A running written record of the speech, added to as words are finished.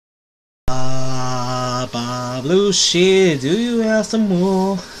Blue shit, do you have some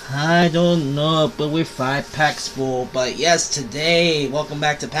more? I don't know, but we're 5 packs full. But yes, today, welcome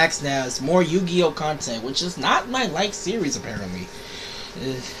back to Pack Snabs. More Yu-Gi-Oh content, which is not my like series apparently.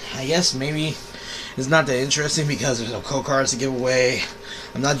 I guess maybe it's not that interesting because there's no code cards to give away.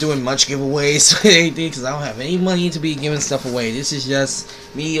 I'm not doing much giveaways or anything because I don't have any money to be giving stuff away. This is just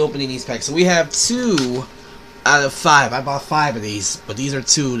me opening these packs. So we have 2 out of 5. I bought 5 of these, but these are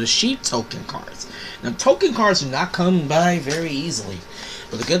 2 the sheep token cards. Now token cards do not come by very easily,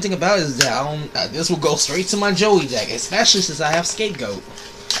 but the good thing about it is that this will go straight to my Joey deck, especially since I have Scapegoat.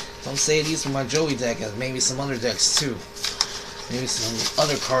 So I'm saying these for my Joey deck and maybe some other decks too. Maybe some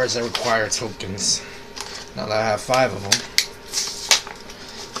other cards that require tokens. Now that I have 5 of them.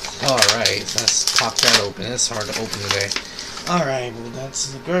 Alright, let's pop that open. It's hard to open today. Alright, well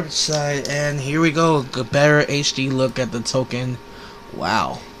that's the garbage side, and here we go. A better HD look at the token.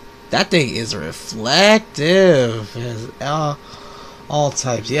 Wow. That thing is reflective. It's all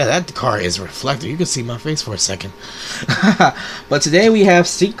types. Yeah, that card is reflective. You can see my face for a second. But today we have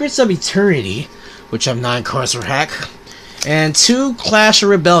Secrets of Eternity, which have 9 cards for hack. And 2 Clash of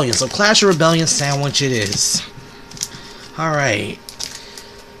Rebellion. So Clash of Rebellion sandwich it is. Alright.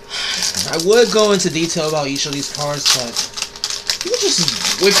 I would go into detail about each of these cards, but you can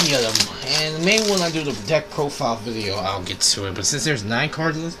just whip me at them. And maybe when I do the deck profile video, I'll get to it. But since there's 9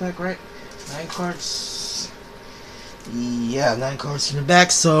 cards in this pack, right? 9 cards. Yeah, 9 cards in the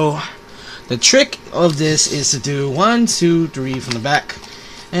back. So the trick of this is to do 1, 2, 3 from the back.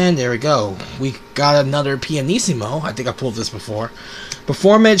 And there we go. We got another Pianissimo. I think I pulled this before.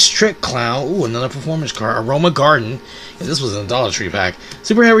 Performance Trick Clown. Ooh, another performance card. Aroma Garden. Yeah, this was in a Dollar Tree pack.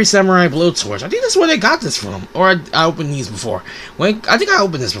 Super Heavy Samurai Blowtorch. I think that's where they got this from. Or I opened these before. I think I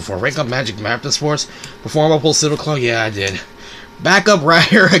opened this before. Rank Up Magic Map the Sports. Performable Silver Claw. Yeah, I did. Backup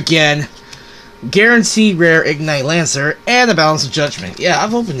Rider again. Guaranteed Rare Ignite Lancer. And a Balance of Judgment. Yeah,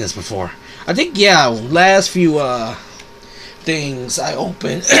 I've opened this before. I think, yeah, last few things I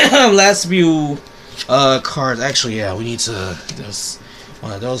opened. Last few cards. Actually, yeah, we need to. There's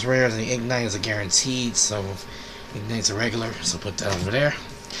one of those rares, and the Ignite is a guaranteed, so Ignite's a regular, so put that over there.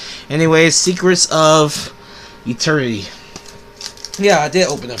 Anyways, Secrets of Eternity. Yeah, I did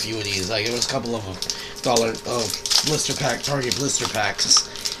open a few of these. Like, there was a couple of blister pack, Target blister packs,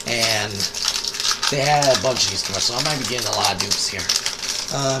 and they had a bunch of these cards, so I might be getting a lot of dupes here.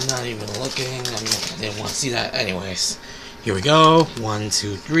 I'm not even looking. I didn't want to see that. Anyways, here we go. 1,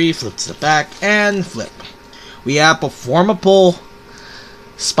 2, 3. Flip to the back and flip. We have Performable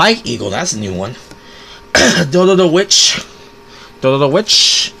Spike Eagle. That's a new one. Dodo the Witch. Dodo the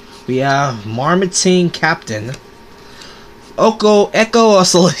Witch. We have Marmotine Captain. Echo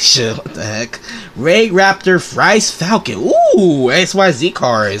Oscillation. What the heck? Ray Raptor Fries Falcon. Ooh, XYZ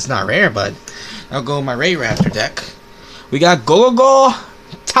card. It's not rare, but I'll go with my Ray Raptor deck. We got Go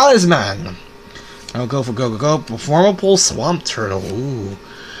Talisman. I'll go for Go. Performable Swamp Turtle. Ooh.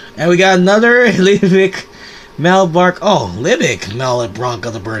 And we got another Libic Melbark. Oh, Libic Mellet Bronco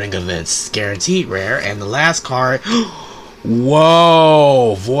the Burning Events. Guaranteed rare. And the last card.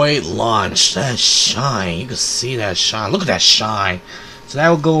 Whoa! Void Launch. That shine. You can see that shine. Look at that shine. So that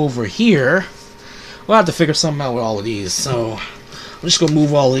will go over here. We'll have to figure something out with all of these. So I'm just going to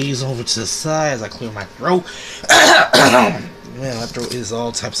move all of these over to the side as I clear my throat. Man, my throat is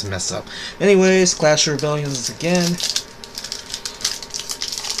all types of messed up. Anyways, Clash of Rebellions again.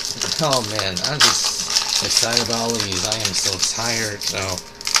 Oh man, I'm just excited about all of these. I am so tired, so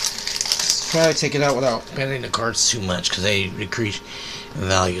let's try to take it out without bending the cards too much because they decrease in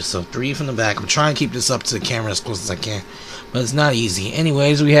value. So 3 from the back. I'm trying to keep this up to the camera as close as I can, but it's not easy.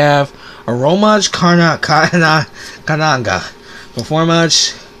 Anyways, we have Aromage Kananga.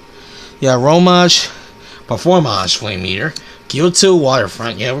 Performage Flame Meter. Gyoto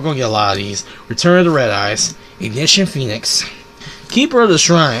Waterfront. Yeah, we're going to get a lot of these. Return of the Red Eyes. Ignition Phoenix. Keeper of the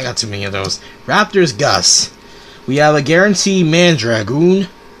Shrine. I got too many of those. Raptor's Gus. We have a Guaranteed Mandragoon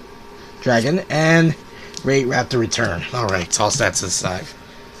Dragon. And Raid Raptor Return. Alright, toss that to the side.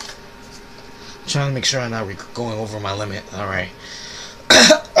 Trying to make sure I'm not going over my limit. Alright.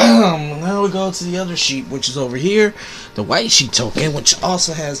 Now we go to the other sheet, which is over here. The white sheet token, which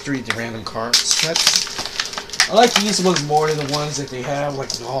also has 3 random card sets. I like these ones more than the ones that they have, like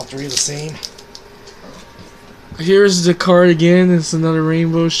all 3 are the same. Here's the card again. It's another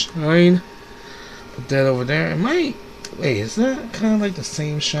Rainbow Shine. Put that over there. Wait, is that kind of like the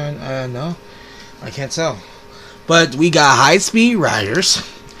same shine? No. I can't tell. But we got High Speed Riders.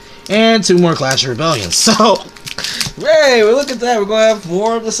 And 2 more Clash of Rebellion. So, hey, look at that. We're going to have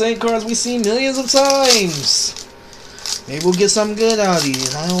more of the same cards we've seen millions of times. Maybe we'll get something good out of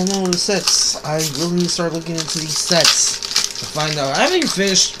these. I don't know the sets. I really need to start looking into these sets to find out. I haven't even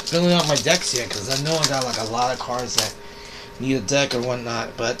finished filling out my decks yet because I know I got like a lot of cards that need a deck or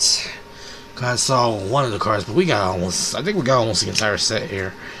whatnot. But I saw one of the cards, but we got almost. I think we got almost the entire set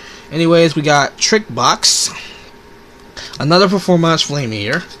here. Anyways, we got Trick Box, another Performance Flame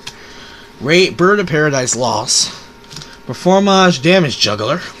Eater, Bird of Paradise Loss, Performance Damage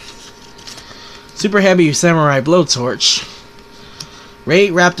Juggler, Super Heavy Samurai Blowtorch,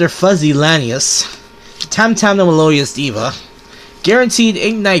 Raid Raptor Fuzzy Lanius, Tam Tam the Melodious Diva, Guaranteed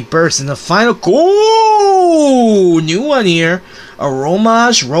Ignite Burst, and the final. Ooh! New one here.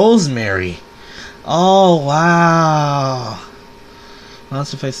 Aromage Rosemary. Oh, wow.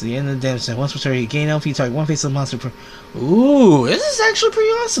 Monster face at the end of the damage turn. Once per turn, you gain LP target one face of the monster per. Ooh, this is actually pretty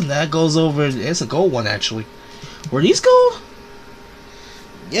awesome. That goes over. It's a gold one, actually. Were these gold?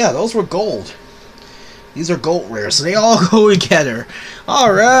 Yeah, those were gold. These are gold rares, so they all go together.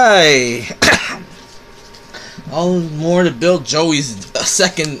 Alright. All more to build Joey's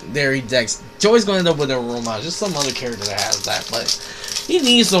secondary decks. Joey's going to end up with a Aromage. Just some other character that has that, but he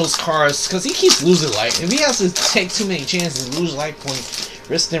needs those cards because he keeps losing life. If he has to take too many chances and lose life points,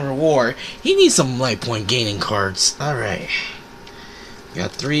 risk and reward, he needs some life point gaining cards. Alright.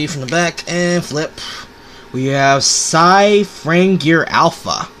 Got 3 from the back and flip. We have Psy Frame Gear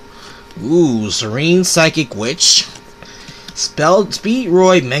Alpha. Ooh, Serene Psychic Witch. Speed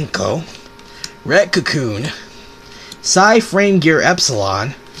Roy Menko. Red Cocoon. Psy Frame Gear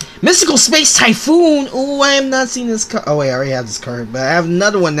Epsilon. Mystical Space Typhoon! Ooh, I have not seen this card. Oh, wait, I already have this card, but I have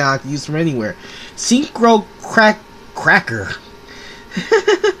another one now I can use from anywhere. Synchro Cracker.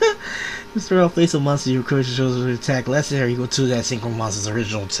 Just throw out face of monster your creature shows an attack less than or equal to that Synchro monster's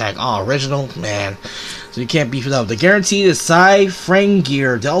original attack. Oh, original? Man. So you can't beef it up. The guaranteed is Psy Frame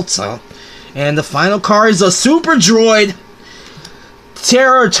Gear Delta. And the final card is a Super Droid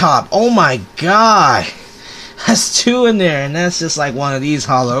Terror Top. Oh my god. That's 2 in there, and that's just like one of these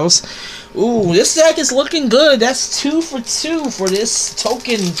hollows. Ooh, this deck is looking good. That's 2 for 2 for this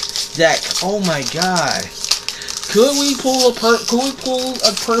token deck. Oh my god. Could we pull a perfect?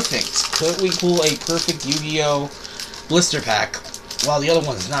 Could we pull a perfect Yu-Gi-Oh! Blister pack? While the other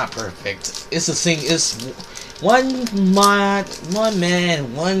one is not perfect. It's a thing. It's one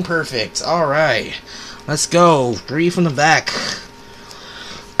man, one perfect. All right, let's go. 3 from the back.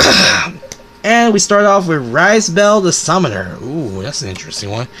 And we start off with Rise Bell the Summoner. Ooh, that's an interesting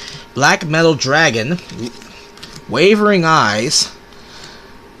one. Black Metal Dragon. Wavering Eyes.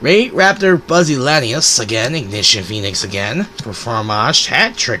 Raid Raptor Buzzy Lanius again. Ignition Phoenix again. Performage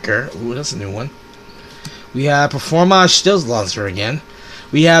Hat Tricker. Ooh, that's a new one. We have Performage Stills Monster again.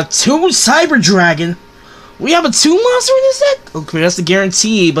 We have 2 Cyber Dragon. We have a 2 monster in this deck? Okay, that's the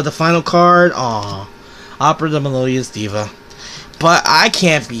guarantee, but the final card. Aw. Opera the Melodious Diva. But I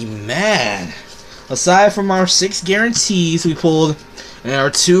can't be mad. Aside from our 6 guarantees we pulled, and our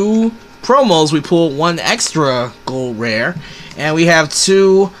 2 promos, we pulled 1 extra gold rare, and we have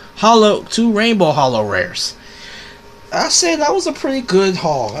 2 rainbow hollow rares. I say that was a pretty good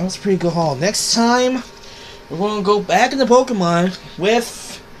haul. Next time, we're going to go back into Pokemon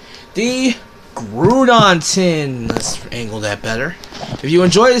with the Groudon tin. Let's angle that better. If you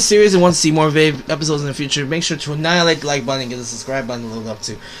enjoyed this series and want to see more episodes in the future, make sure to annihilate the like button and get the subscribe button loaded up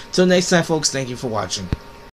too. Till next time, folks, thank you for watching.